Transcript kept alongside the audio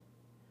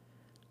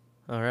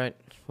All right,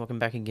 welcome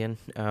back again.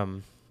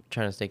 Trying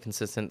to stay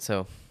consistent,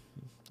 so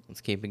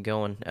let's keep it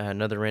going.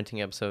 Another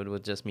ranting episode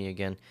with just me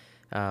again.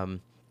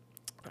 Um,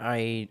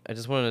 I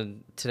just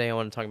wanted today. I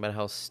want to talk about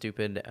how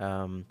stupid.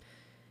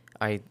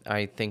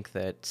 I think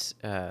that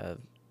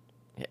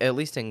at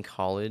least in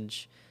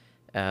college,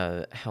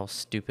 how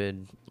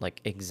stupid like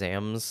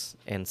exams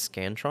and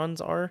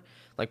scantrons are.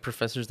 Like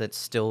professors that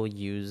still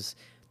use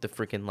the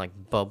freaking like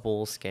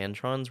bubble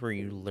scantrons where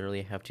you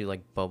literally have to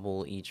like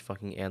bubble each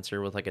fucking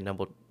answer with like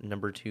a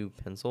number two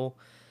pencil.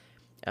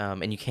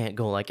 And you can't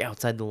go like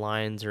outside the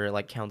lines or it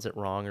like counts it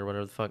wrong or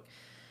whatever the fuck.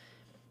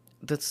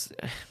 That's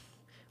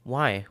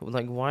why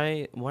like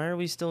why are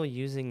we still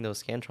using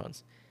those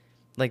scantrons?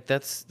 Like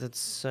that's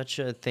such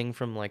a thing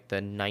from like the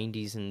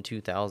 90s and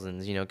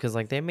 2000s, because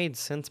like they made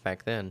sense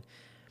back then.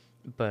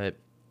 But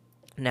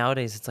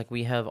nowadays it's like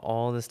we have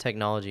all this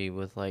technology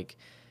with like,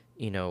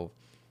 you know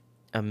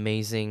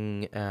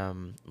amazing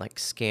like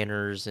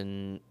scanners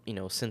and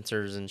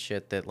sensors and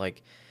shit that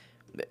like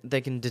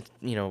they can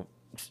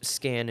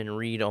scan and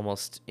read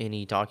almost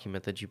any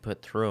document that you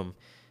put through them.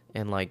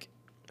 And like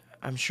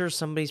I'm sure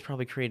somebody's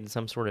probably created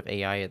some sort of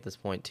AI at this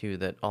point too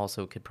that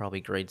also could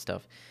probably grade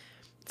stuff.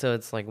 So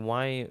it's like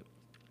why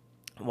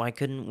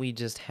couldn't we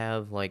just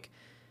have like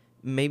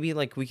maybe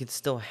like we could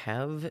still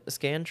have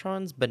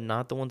scantrons but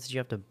not the ones that you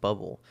have to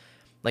bubble.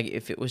 Like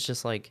if it was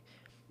just like,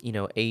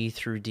 A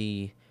through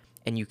D,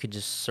 and you could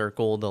just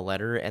circle the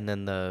letter, and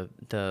then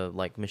the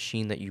like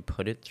machine that you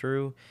put it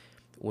through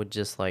would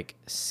just like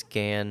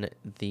scan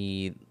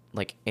the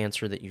like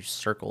answer that you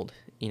circled.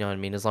 You know what I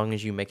mean? As long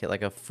as you make it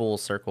like a full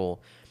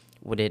circle,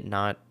 would it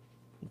not,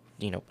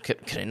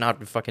 could it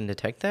not fucking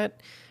detect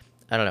that?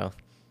 I don't know.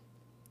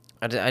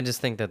 I just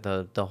think that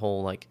the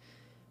whole like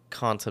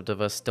concept of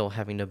us still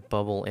having to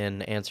bubble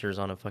in answers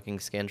on a fucking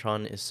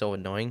Scantron is so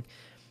annoying,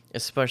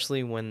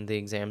 especially when the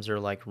exams are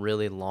like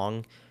really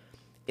long.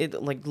 It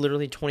like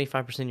literally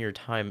 25% of your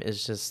time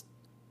is just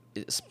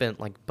spent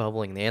like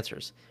bubbling the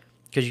answers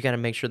because you got to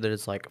make sure that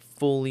it's like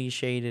fully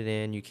shaded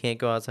in. You can't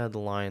go outside the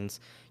lines.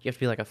 You have to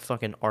be like a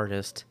fucking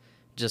artist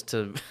just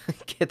to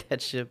get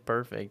that shit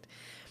perfect.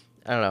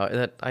 I don't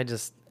know.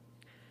 That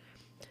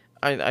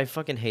I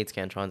fucking hate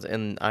scantrons,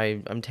 and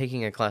I'm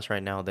taking a class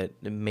right now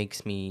that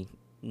makes me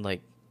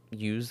like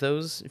use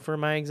those for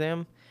my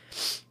exam.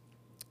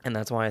 And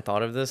that's why I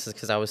thought of this, is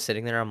because I was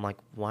sitting there. I'm like,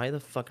 why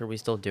the fuck are we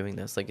still doing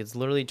this? Like, it's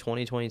literally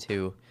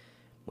 2022.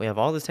 We have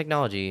all this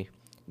technology,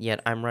 yet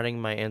I'm writing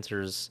my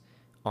answers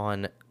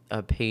on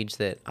a page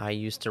that I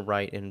used to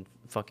write in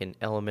fucking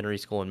elementary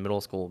school and middle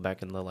school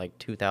back in the like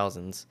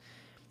 2000s.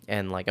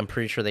 And like, I'm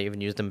pretty sure they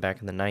even used them back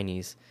in the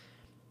 90s.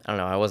 I don't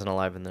know. I wasn't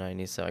alive in the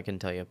 90s, so I couldn't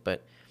tell you.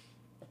 But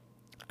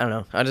I don't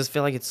know. I just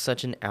feel like it's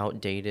such an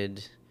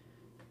outdated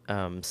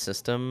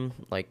system,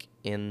 like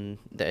in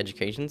the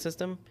education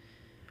system.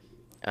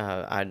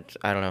 I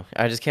don't know.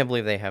 I just can't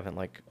believe they haven't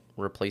like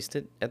replaced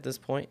it at this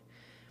point.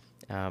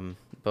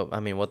 But I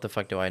mean, what the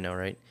fuck do I know,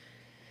 right?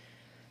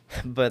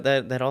 But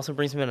that also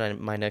brings me to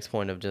my next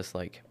point of just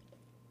like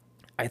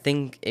I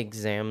think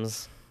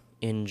exams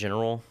in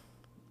general,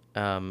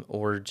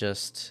 or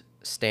just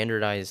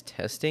standardized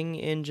testing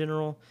in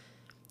general,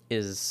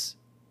 is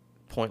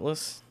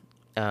pointless.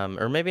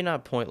 Or maybe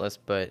not pointless,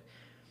 but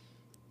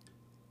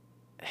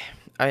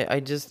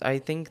I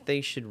think they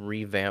should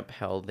revamp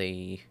how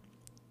they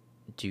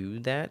do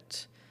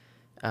that.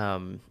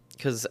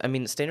 Because I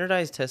mean,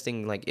 standardized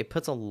testing, like it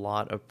puts a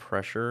lot of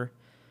pressure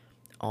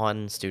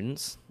on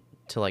students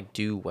to like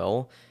do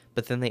well,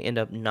 but then they end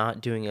up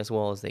not doing as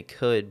well as they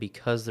could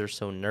because they're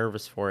so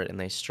nervous for it and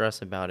they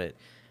stress about it,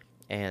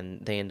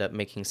 and they end up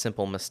making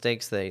simple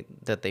mistakes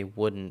that they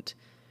wouldn't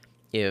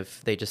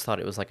if they just thought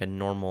it was like a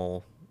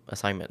normal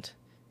assignment.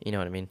 You know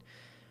what I mean?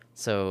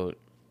 So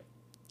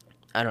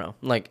I don't know,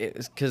 like,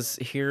 because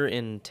here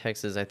in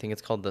Texas, I think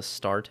it's called the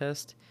STAR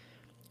test.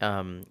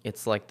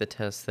 It's like the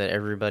test that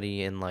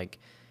everybody in like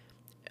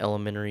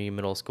elementary,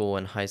 middle school,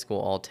 and high school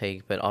all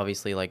take, but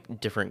obviously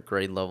like different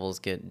grade levels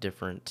get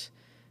different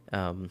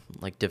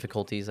like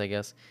difficulties, I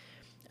guess.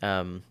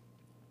 Um,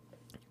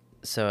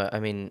 so I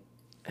mean,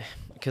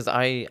 because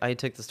I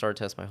took the STAR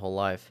test my whole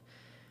life,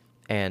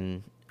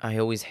 and I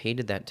always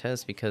hated that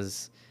test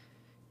because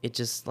it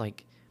just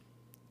like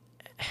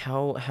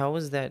how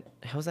is that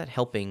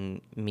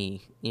helping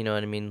me? You know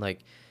what I mean? Like,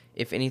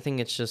 if anything,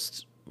 it's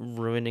just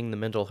ruining the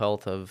mental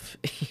health of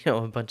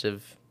a bunch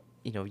of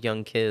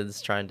young kids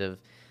trying to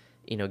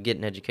get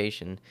an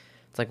education.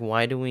 It's like,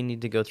 why do we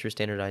need to go through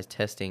standardized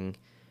testing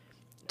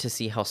to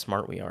see how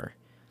smart we are?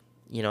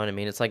 You know what I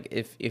mean? It's like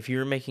if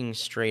you're making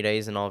straight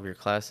A's in all of your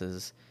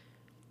classes,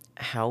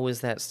 how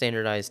is that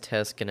standardized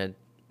test gonna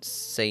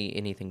say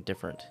anything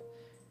different?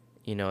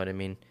 You know what I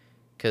mean?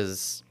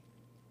 Because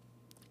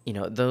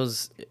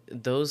those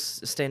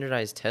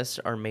standardized tests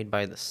are made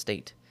by the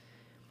state,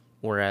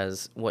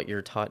 whereas what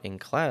you're taught in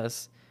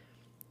class,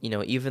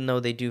 even though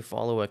they do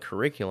follow a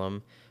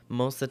curriculum,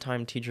 most of the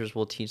time teachers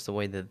will teach the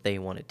way that they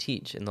want to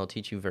teach, and they'll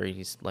teach you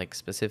very like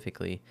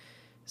specifically.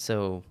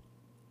 So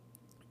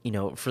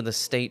for the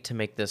state to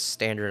make this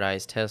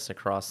standardized test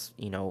across,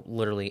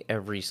 literally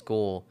every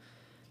school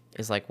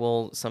is like,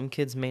 well, some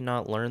kids may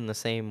not learn the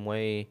same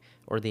way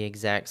or the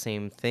exact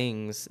same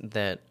things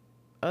that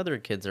other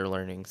kids are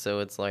learning. So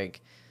it's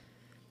like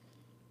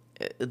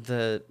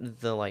the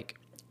like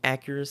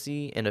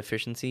accuracy and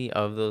efficiency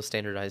of those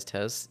standardized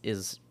tests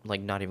is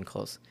like not even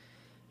close.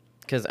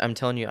 Because I'm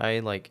telling you, I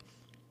like,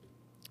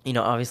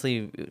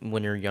 obviously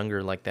when you're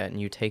younger like that and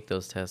you take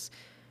those tests,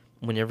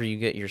 whenever you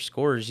get your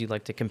scores, you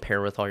like to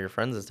compare with all your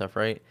friends and stuff,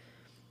 right?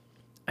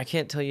 I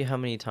can't tell you how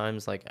many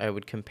times like I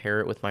would compare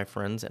it with my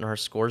friends and our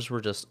scores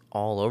were just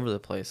all over the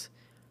place.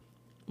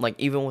 Like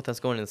even with us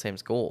going to the same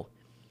school.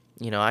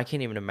 I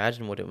can't even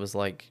imagine what it was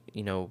like,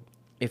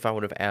 if I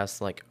would have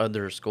asked like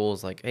other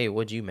schools like, "Hey,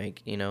 what'd you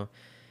make?"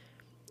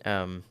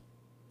 Um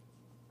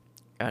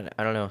I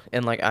don't know.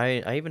 And like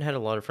I even had a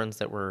lot of friends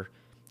that were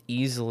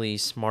easily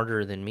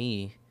smarter than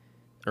me,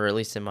 or at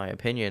least in my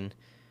opinion,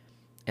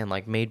 and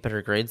like made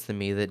better grades than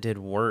me that did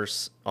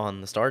worse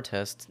on the STAR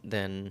test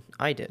than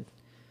I did.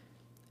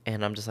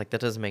 And I'm just like,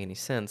 that doesn't make any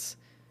sense.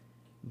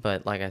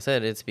 But like I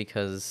said, it's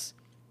because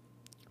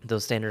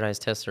those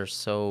standardized tests are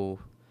so,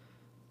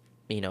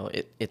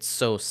 it's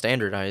so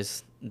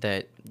standardized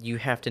that you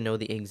have to know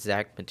the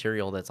exact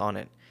material that's on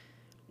it,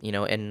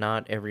 and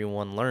not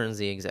everyone learns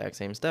the exact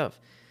same stuff.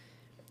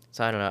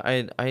 So I don't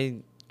know.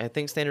 I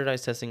think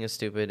standardized testing is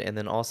stupid. And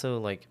then also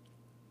like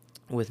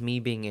with me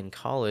being in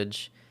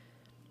college,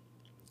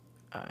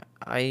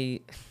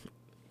 I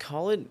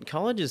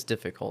college is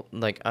difficult.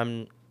 Like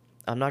I'm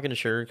not gonna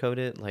sugarcoat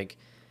it. Like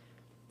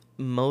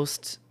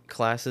most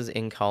classes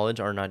in college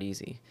are not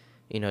easy.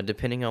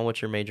 Depending on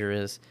what your major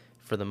is,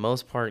 for the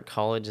most part,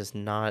 college is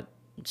not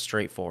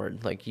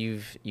straightforward. Like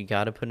you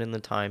got to put in the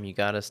time, you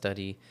got to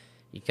study,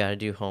 you got to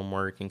do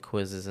homework and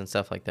quizzes and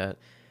stuff like that.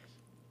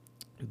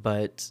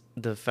 But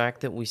the fact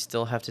that we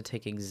still have to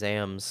take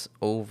exams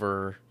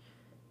over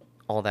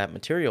all that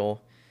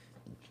material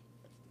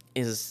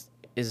is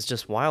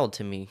just wild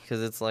to me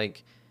because it's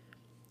like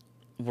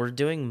we're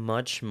doing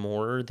much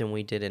more than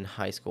we did in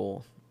high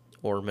school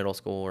or middle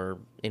school or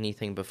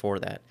anything before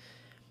that.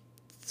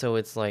 So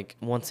it's like,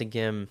 once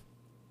again,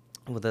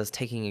 with us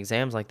taking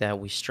exams like that,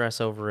 we stress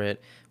over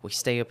it. We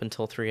stay up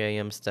until 3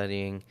 a.m.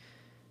 studying.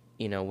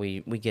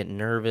 We get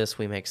nervous.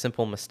 We make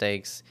simple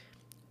mistakes.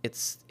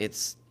 It's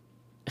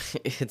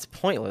it's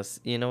pointless.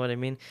 You know what I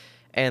mean?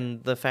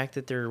 And the fact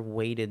that they're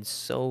weighted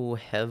so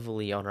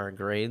heavily on our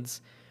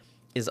grades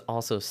is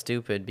also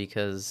stupid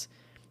because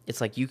it's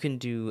like you can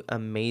do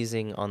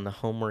amazing on the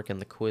homework and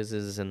the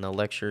quizzes and the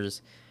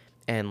lectures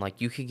and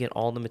like you could get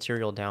all the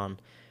material down,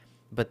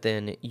 but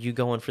then you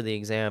go in for the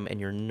exam and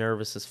you're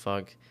nervous as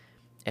fuck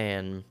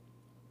and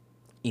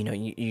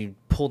you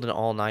pulled an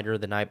all-nighter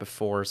the night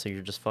before, so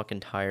you're just fucking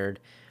tired,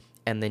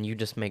 and then you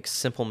just make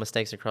simple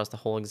mistakes across the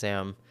whole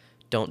exam,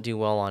 don't do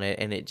well on it,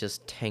 and it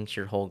just tanks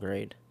your whole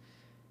grade.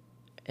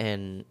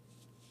 And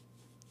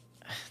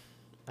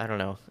I don't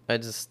know.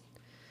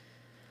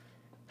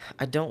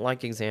 I don't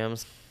like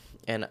exams,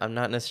 and I'm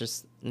not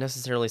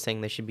necessarily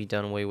saying they should be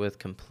done away with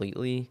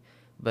completely,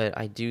 but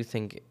I do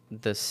think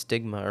the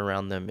stigma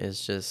around them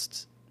is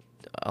just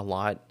a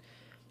lot,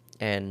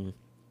 and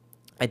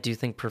I do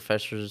think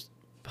professors,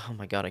 oh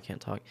my god, I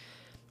can't talk.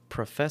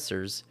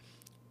 Professors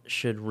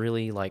should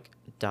really like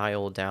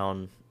dial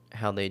down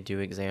how they do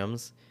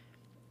exams.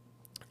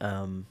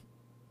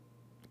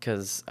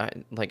 Because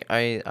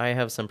I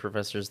have some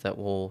professors that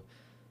will,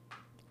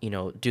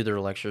 do their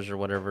lectures or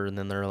whatever, and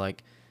then they're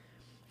like,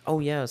 oh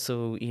yeah,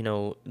 so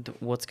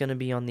what's gonna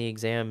be on the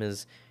exam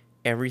is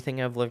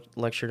everything I've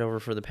lectured over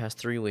for the past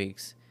 3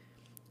 weeks,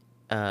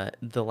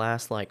 the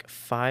last like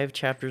 5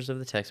 chapters of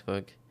the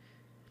textbook,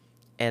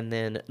 and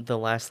then the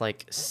last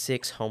like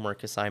 6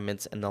 homework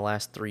assignments and the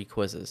last 3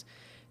 quizzes.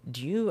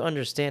 Do you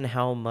understand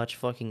how much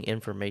fucking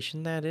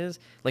information that is?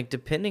 Like,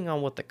 depending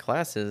on what the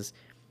class is,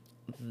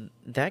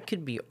 that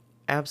could be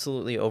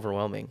absolutely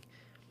overwhelming.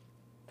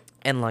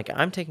 And like,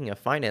 I'm taking a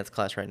finance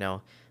class right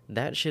now.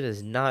 That shit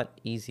is not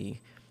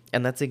easy.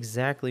 And that's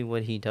exactly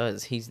what he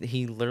does.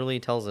 He literally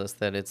tells us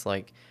that it's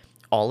like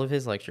all of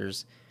his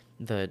lectures,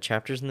 the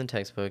chapters in the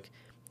textbook,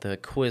 the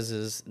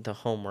quizzes, the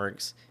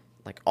homeworks,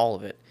 like all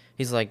of it.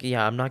 He's like,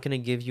 yeah, I'm not going to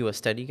give you a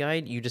study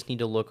guide. You just need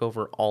to look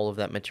over all of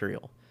that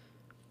material.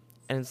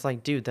 And it's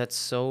like, dude, that's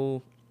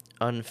so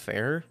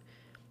unfair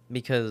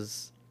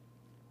because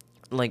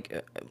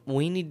like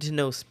we need to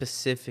know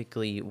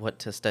specifically what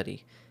to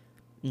study,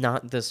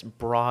 not this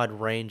broad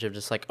range of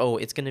just like, oh,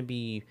 it's going to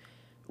be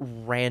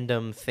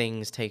random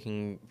things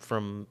taken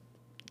from,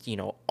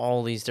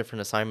 all these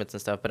different assignments and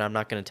stuff, but I'm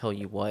not going to tell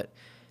you what.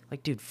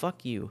 Like, dude,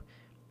 fuck you.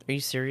 Are you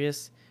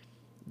serious?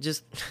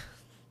 Just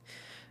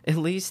at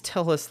least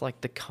tell us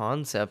like the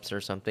concepts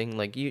or something.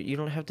 Like you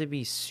don't have to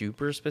be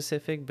super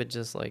specific, but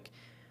just like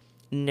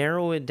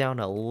narrow it down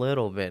a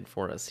little bit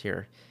for us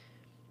here.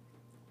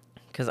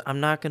 Because I'm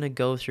not going to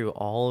go through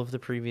all of the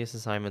previous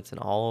assignments and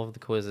all of the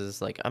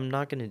quizzes. Like, I'm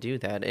not going to do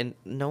that. And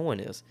no one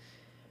is,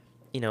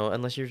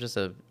 unless you're just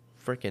a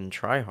freaking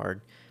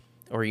tryhard.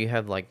 or you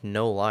have like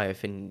no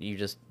life and you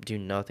just do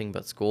nothing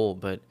but school.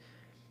 But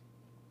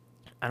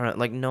I don't know,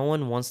 like no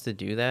one wants to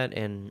do that,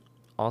 and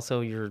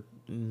also your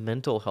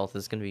mental health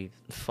is going to be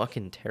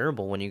fucking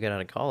terrible when you get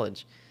out of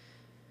college.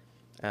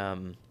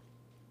 Um,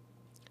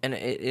 and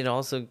it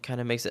also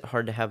kind of makes it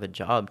hard to have a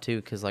job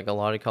too, because like a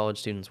lot of college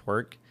students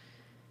work,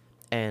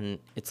 and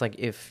it's like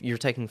if you're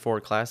taking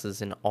 4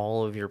 classes and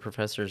all of your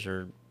professors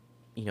are,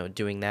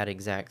 doing that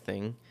exact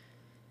thing,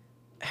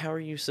 how are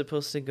you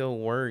supposed to go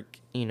work,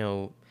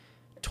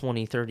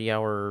 20, 30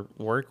 hour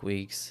work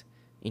weeks,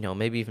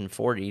 maybe even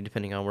 40,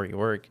 depending on where you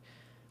work,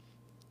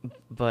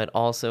 but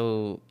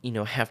also,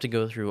 have to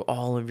go through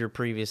all of your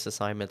previous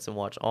assignments and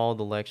watch all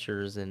the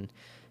lectures and,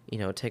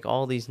 take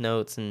all these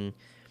notes and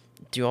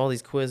do all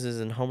these quizzes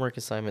and homework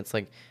assignments.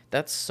 Like,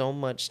 that's so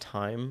much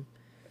time,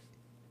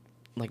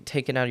 like,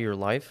 taken out of your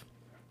life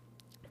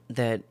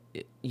that,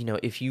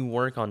 if you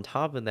work on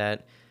top of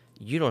that,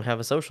 you don't have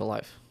a social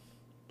life.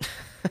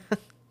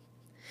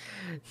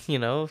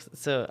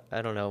 So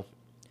I don't know.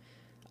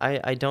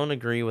 I don't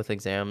agree with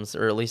exams,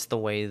 or at least the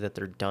way that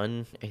they're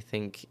done. I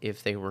think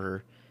if they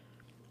were,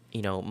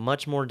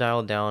 much more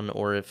dialed down,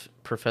 or if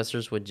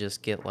professors would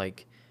just get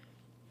like,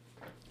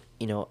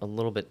 a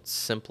little bit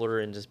simpler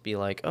and just be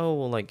like, oh,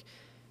 well, like,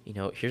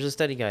 here's a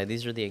study guide.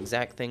 These are the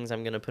exact things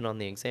I'm going to put on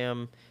the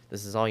exam.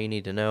 This is all you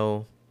need to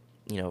know.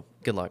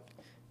 Good luck.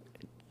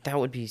 That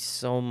would be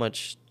so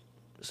much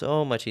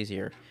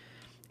easier.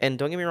 And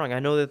don't get me wrong, I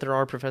know that there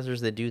are professors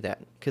that do that,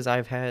 because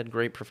I've had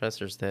great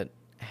professors that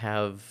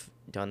have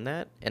done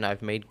that, and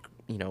I've made,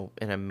 an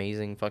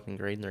amazing fucking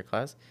grade in their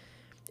class,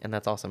 and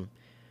that's awesome.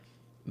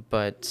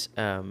 But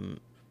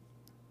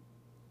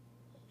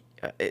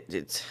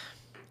it's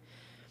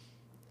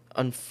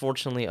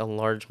unfortunately a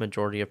large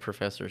majority of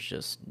professors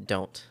just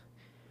don't.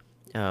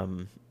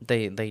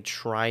 They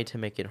try to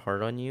make it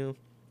hard on you,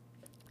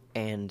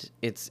 and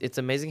it's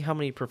amazing how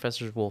many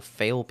professors will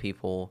fail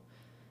people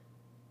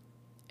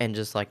and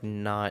just like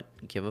not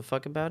give a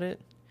fuck about it,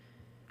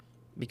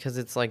 because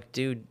it's like,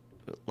 dude,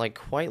 like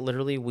quite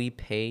literally we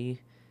pay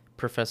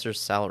professors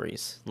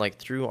salaries, like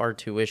through our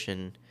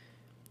tuition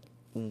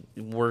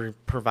we're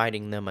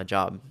providing them a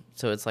job.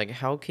 So it's like,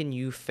 how can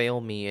you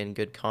fail me in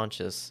good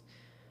conscience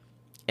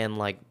and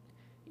like,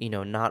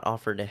 not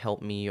offer to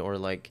help me, or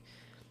like,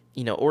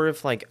 or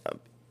if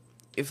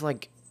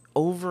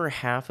over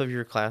half of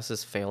your class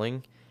is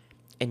failing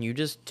and you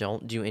just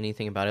don't do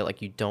anything about it,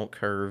 like you don't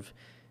curve,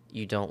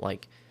 you don't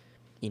like,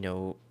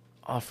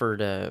 offer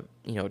to,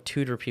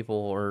 tutor people,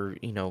 or,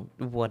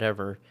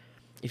 whatever.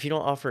 If you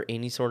don't offer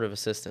any sort of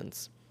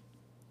assistance,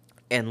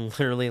 and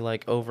literally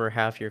like over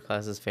half your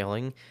class is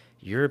failing,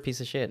 you're a piece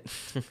of shit.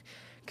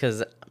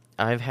 Because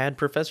I've had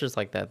professors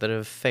like that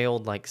have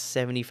failed like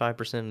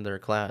 75% of their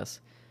class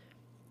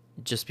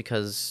just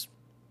because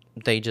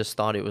they just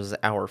thought it was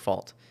our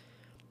fault.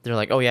 They're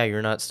like, oh yeah,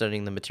 you're not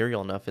studying the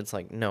material enough. It's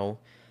like, no,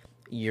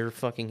 your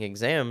fucking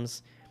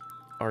exams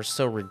are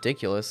so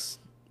ridiculous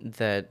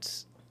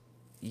that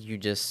you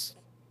just,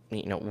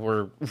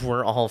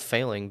 we're all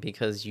failing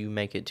because you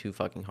make it too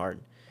fucking hard.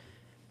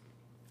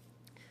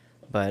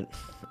 But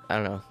I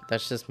don't know.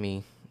 That's just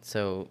me.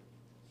 So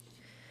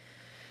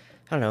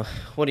I don't know.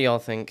 What do y'all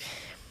think?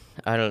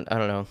 I don't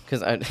know,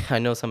 because I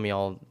know some of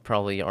y'all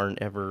probably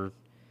aren't ever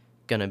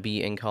gonna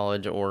be in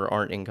college, or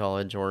aren't in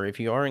college, or if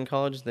you are in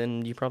college,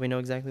 then you probably know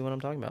exactly what I'm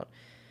talking about.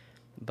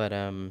 But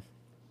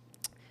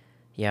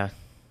yeah.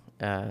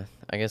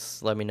 I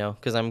guess let me know,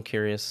 because I'm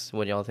curious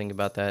what y'all think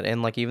about that,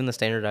 and like even the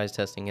standardized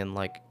testing in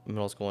like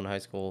middle school and high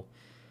school.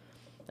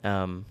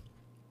 But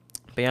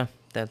yeah,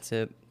 that's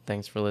it.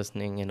 Thanks for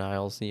listening, and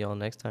I'll see y'all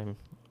next time.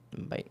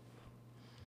 Bye.